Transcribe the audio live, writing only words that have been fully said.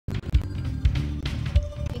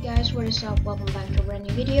Guys, what is up? Welcome back to a brand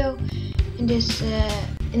new video. In this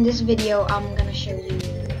video I'm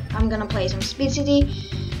gonna play some Speed City,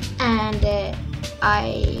 and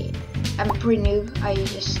I am pretty new. I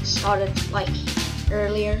just started like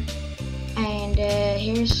earlier, and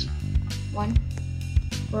here's one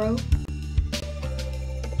row.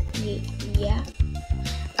 Yeah.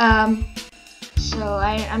 So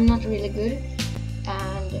I'm not really good,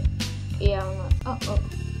 and yeah, I'm not. Oh.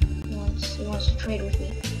 He wants to trade with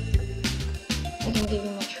me. I can give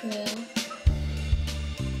him a trail.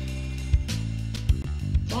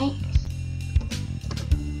 Thanks.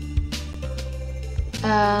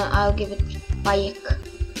 I'll give it back.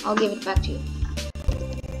 I'll give it back to you.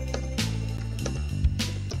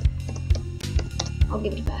 I'll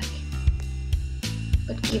give it back.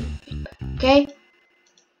 But give it back. Okay?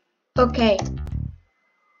 Okay.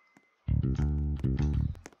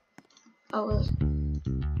 I will.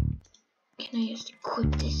 Can I just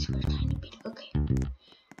equip this for a tiny bit? Okay.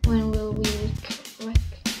 When will we wreck?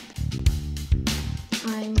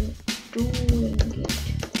 I'm doing it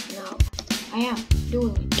now. I am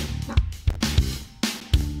doing it now.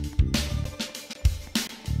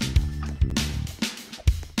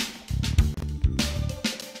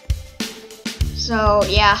 So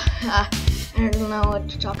yeah, I don't know what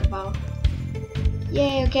to talk about.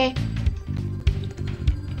 Yay, okay.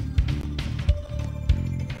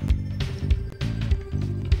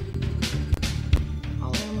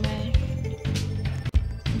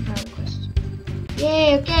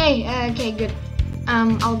 Yay, okay, okay, good.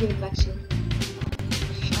 I'll give it back soon.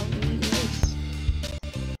 Shall we race?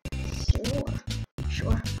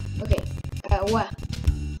 Sure. Okay, what?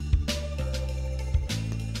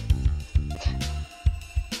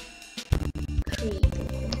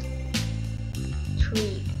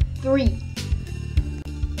 Three.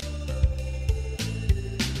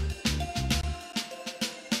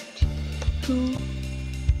 Two.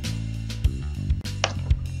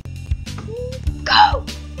 Go!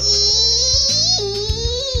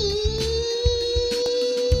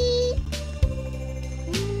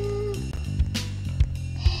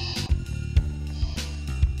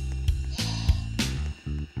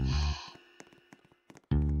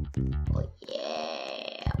 Oh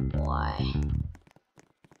yeah, boy.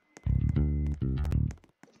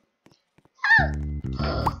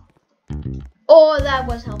 Oh, that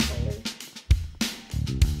was helpful.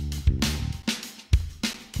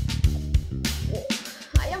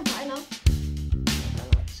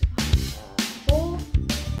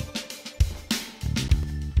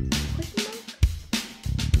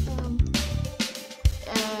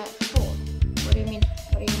 What do you mean?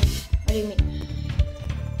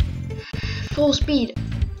 Full speed.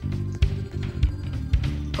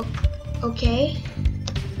 Okay.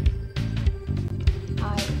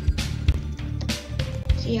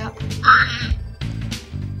 See ya. Ah.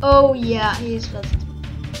 Oh yeah, he is fast.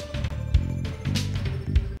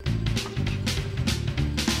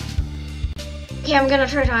 Okay, I'm gonna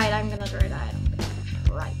try to hide.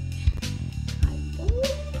 Right.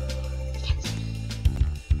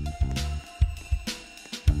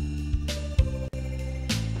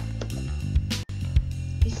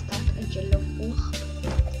 Is that a yellow wolf?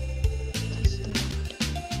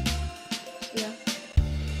 Yeah.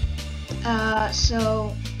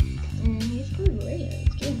 So he's pretty great.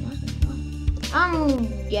 It's getting nothing. I'm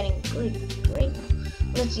getting great now.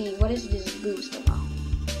 Let's see, what is this boost about?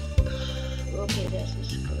 Okay, this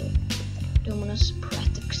is good. Dominus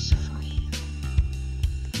Praxify.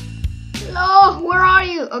 Hello, where are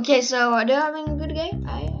you? Okay, so are they having a good game?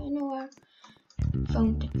 I know where.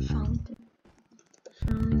 Fountain.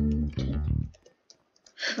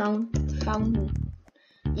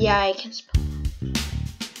 Yeah, I can spell.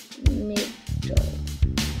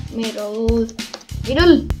 Middle.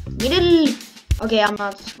 Okay, I'm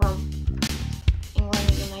not from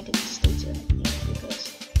England, United States,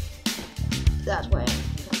 because that's why I'm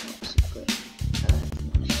not so good.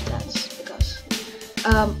 That's because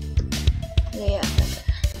yeah.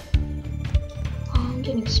 Oh, I'm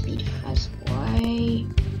getting speed fast. Why?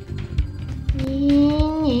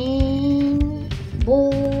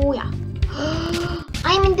 Booyah!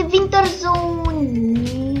 I'm in the winter zone.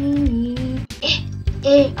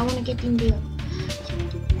 I wanna get in there.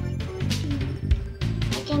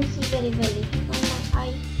 I can't see very well.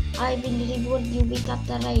 I will reward you with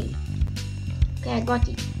the rail. Okay, I got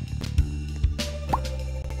it.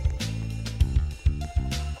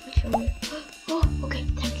 Oh, okay,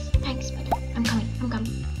 thanks, Spider. I'm coming.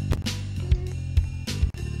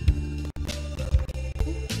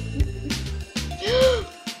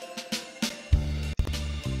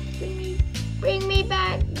 Bring me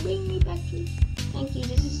back, please. Thank you.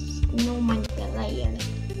 This is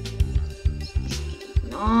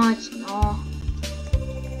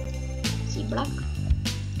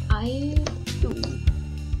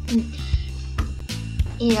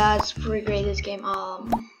Yeah, it's pretty great, this game. I'm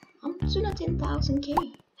soon at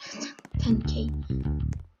 10,000k. 10k.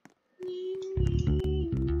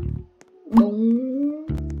 Boom.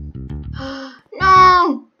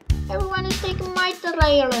 No! Everyone is taking my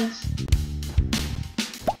trailers.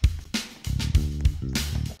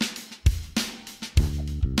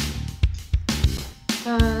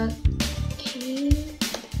 Okay.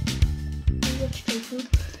 What's the food?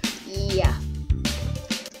 Yeah.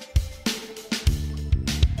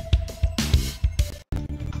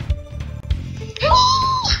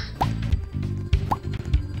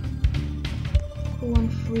 One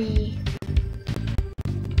free.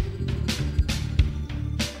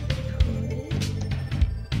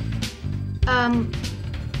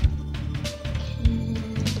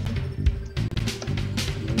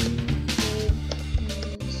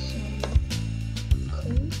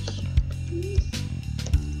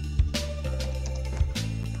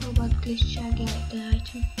 Please check out the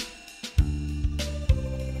item.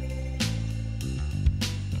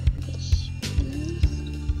 Yes, please.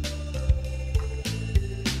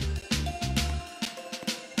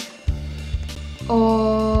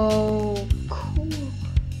 Oh, cool.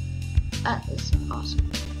 That is awesome.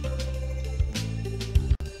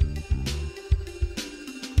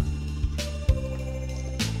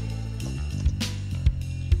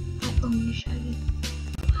 I only shaggy.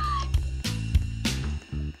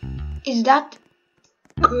 Is that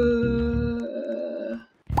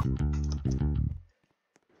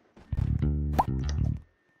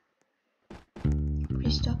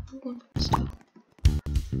please stop. Stop.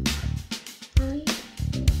 I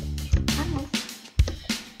don't know.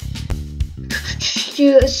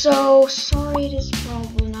 So sorry, it is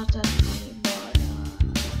probably not that funny, but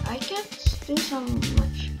I can't do so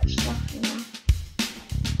much stuff, you know.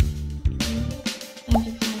 Thank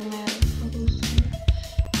you for my photos.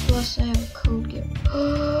 Plus, I have a code gear.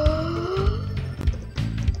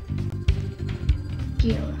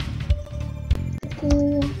 Gear.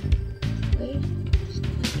 Cool. Wait.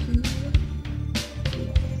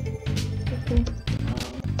 Cool.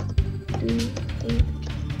 I'll do it.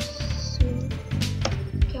 So,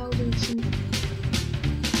 okay, I'll do it soon.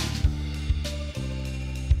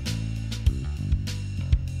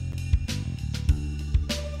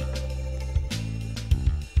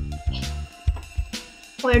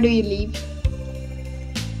 Where do you leave?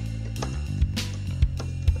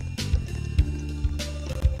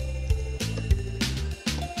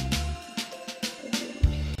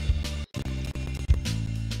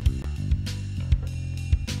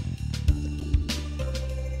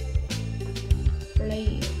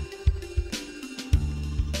 Play.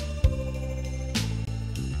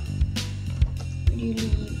 Where do you leave?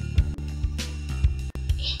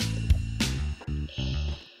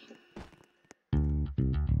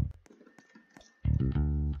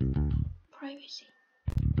 Privacy.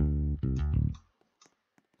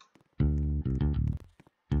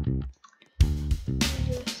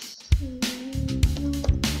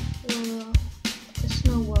 The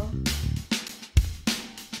snow world.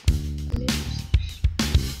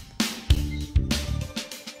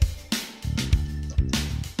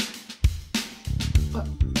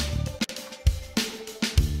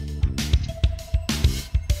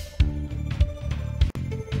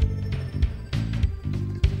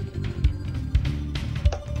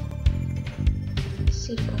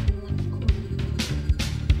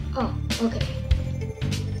 Oh, okay.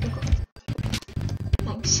 Okay.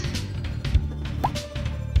 Thanks.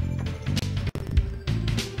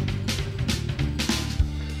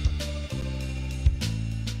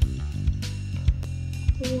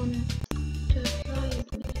 Who wanted to fly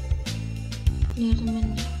with me near the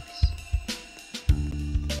Mindex?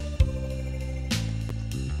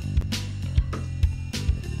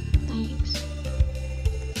 Thanks.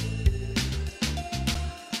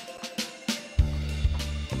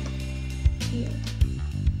 Here.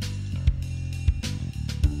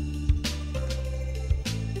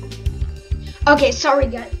 Okay, sorry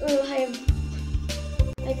guys.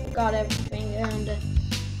 I forgot everything, and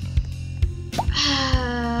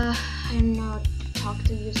I'm not talk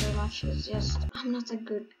to you so much. It's just I'm not a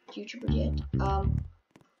good YouTuber yet.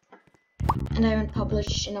 And I haven't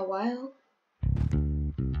published in a while.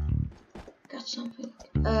 Got something.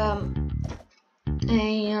 And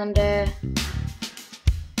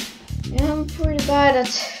yeah, I'm pretty bad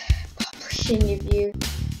at publishing if you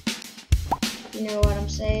know what I'm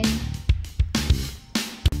saying.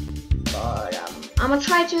 But I'm gonna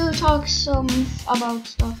try to talk some about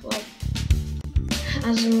stuff like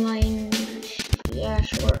as in line. Yeah,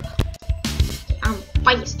 sure. I'm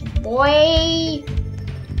feisty, boy.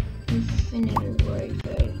 Infinity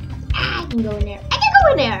Warfare. I can go in there. I can go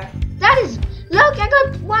go in there? That is, look, I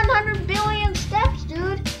got 100 billion steps,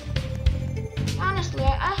 dude. Honestly,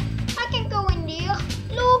 I can go in there.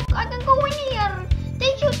 Look, I can go in here.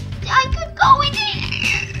 I could go in there.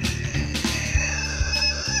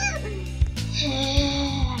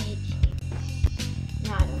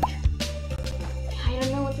 No, I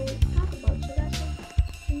don't know what to talk about, so that's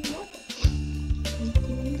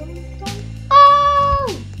oh!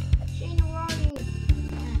 Shane Rari.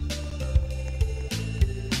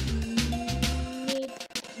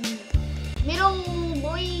 Middle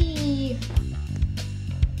boy.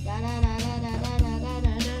 Da da da da da da da da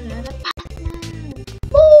da da da.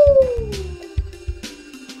 Woo!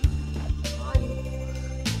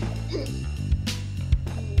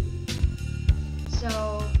 So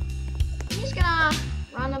I'm just gonna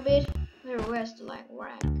run a bit. Where's the like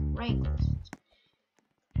rank list?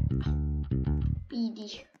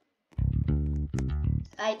 BD.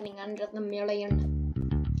 Lightning under the million.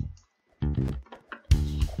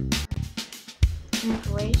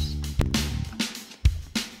 Race.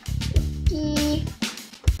 50.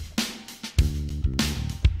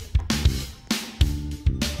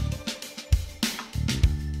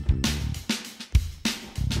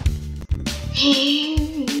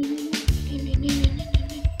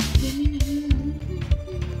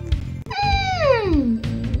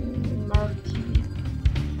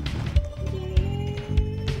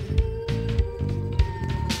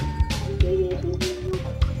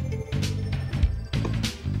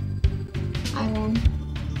 I won.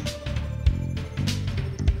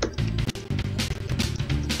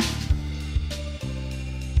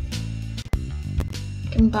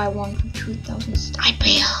 Can buy one for 2,000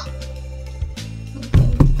 stipend.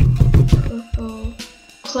 Purple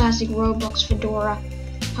classic Roblox fedora.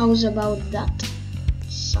 How's about that?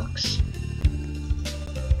 Sucks.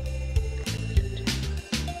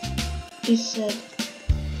 He said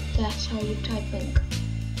that's how you type ink.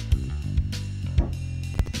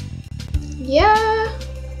 Yeah.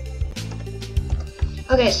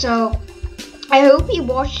 Okay, so I hope you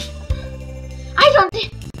watch. I don't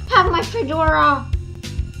have my fedora.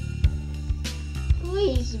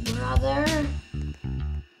 Please, brother.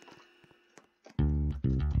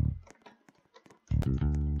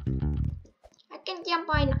 I can jump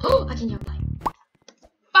by now. Oh, I can jump by.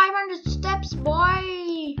 500 steps,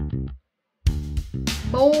 boy.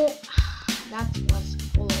 Boom. That was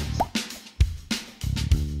bullet.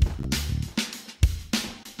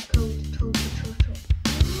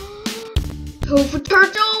 Tofu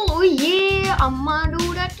turtle. Oh yeah, I'm gonna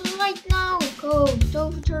do that right now. Code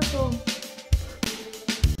tofu turtle.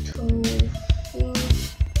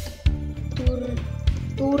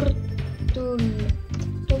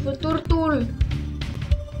 Tofu turtle.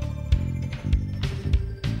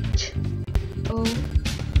 O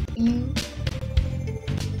U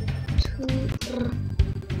turtle.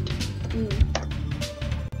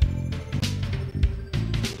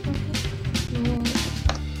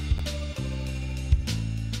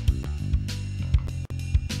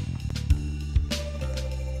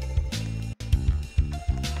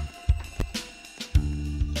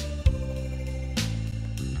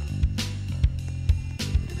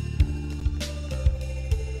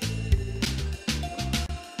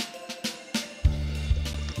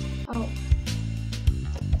 Oh.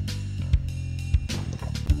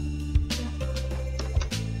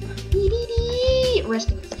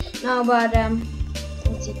 Resting. No, but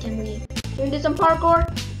let's see. Can we do some parkour?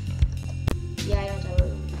 Yeah, I don't have a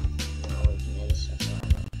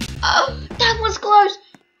oh, that was close.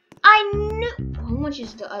 I knew. How much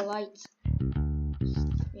is the light?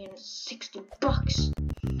 60 bucks.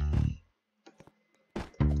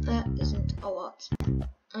 That isn't a lot.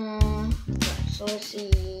 So let's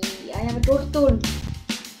see. I have a turtle.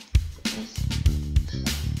 Nice.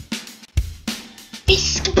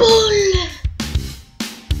 Basketball.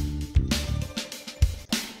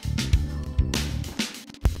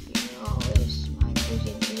 No, it's my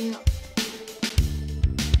cousin here.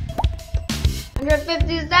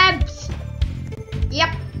 150 steps.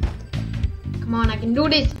 Yep. Come on, I can do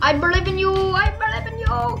this. I believe in you. I believe in you.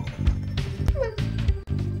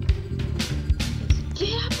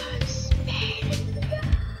 Get up and spin.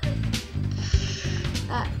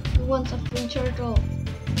 Who wants a free turtle?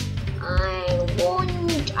 I want.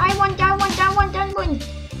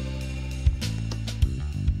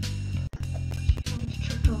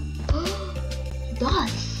 Turtle.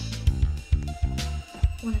 Does.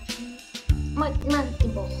 My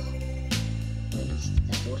mandible. Where is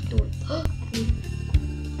the turtle?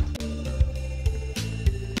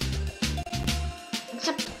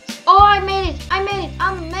 Except. Oh, I made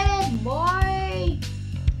it, boy.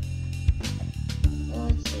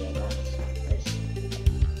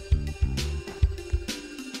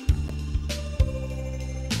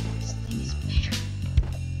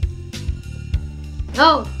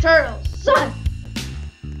 No, turtle, son!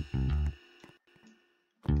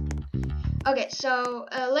 Okay, so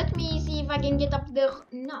let me see if I can get up there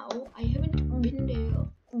now. I haven't been there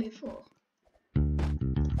before.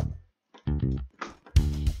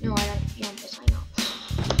 No, I don't jump this, I know.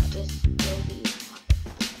 This will be fun.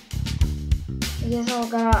 I guess I'll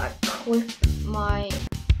gotta equip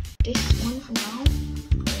this one for now.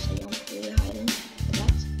 Because I don't really hide in for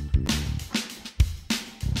that.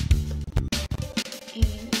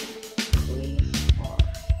 And equip or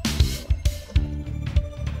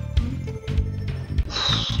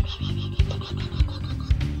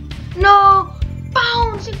no!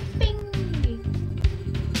 Bouncing thing!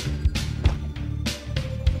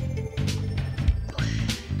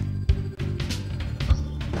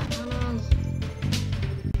 Bananas.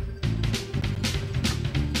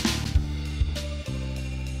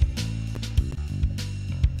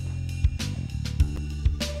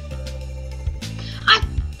 I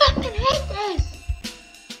fucking hate this!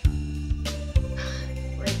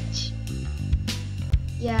 Rich.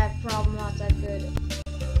 Yeah, probably not that good.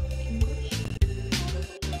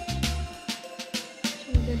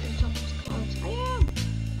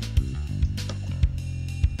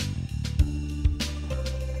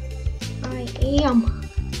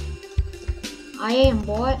 I am,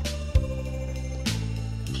 boy.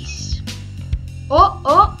 Peace. Oh!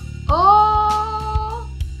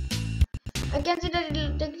 I can see that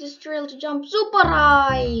it'll take this trail to jump super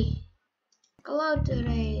high. Cloud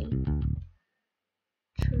trail.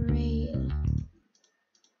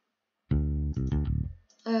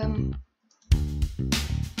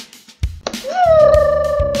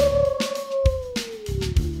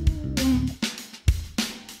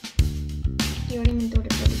 Your inventory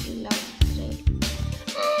pretty loud trail.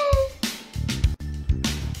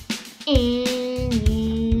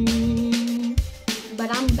 But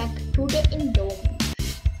I'm back to the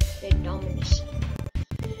Indominus.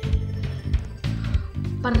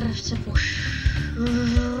 Persepush.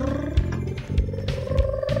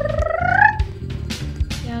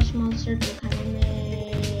 Yeah, small circle kind of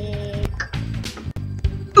make.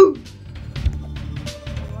 Ooh.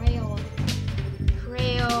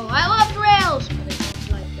 Trail. I love trails, but I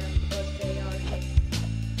don't like them because they are shit.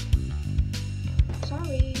 Sorry,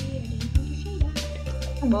 I didn't mean to say that.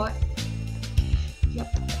 Oh boy. Yep.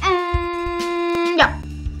 Yep.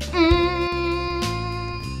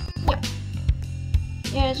 Yep.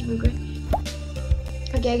 Yeah, that's pretty great.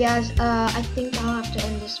 Okay, guys. I think I'll have to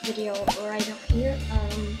end this video right up here.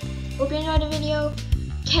 Hope you enjoyed the video.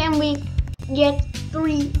 Can we get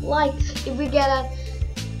 3 likes? If we get it,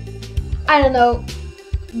 I don't know.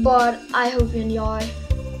 But I hope you enjoy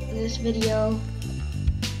this video.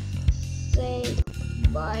 Say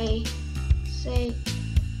bye. Say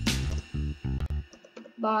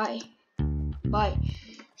bye. Bye.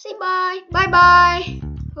 Say bye. Bye bye.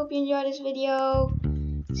 Hope you enjoyed this video.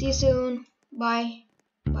 See you soon. Bye.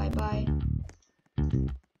 Bye bye.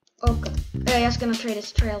 Okay. I was gonna trade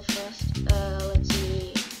this trail first. Let's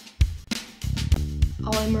see.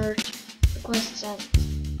 All emerge requests and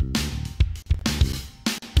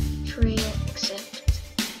trail accept.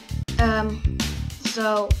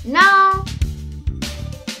 So now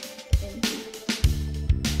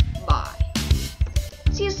bye.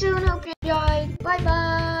 See you soon, hope you enjoyed. Bye bye.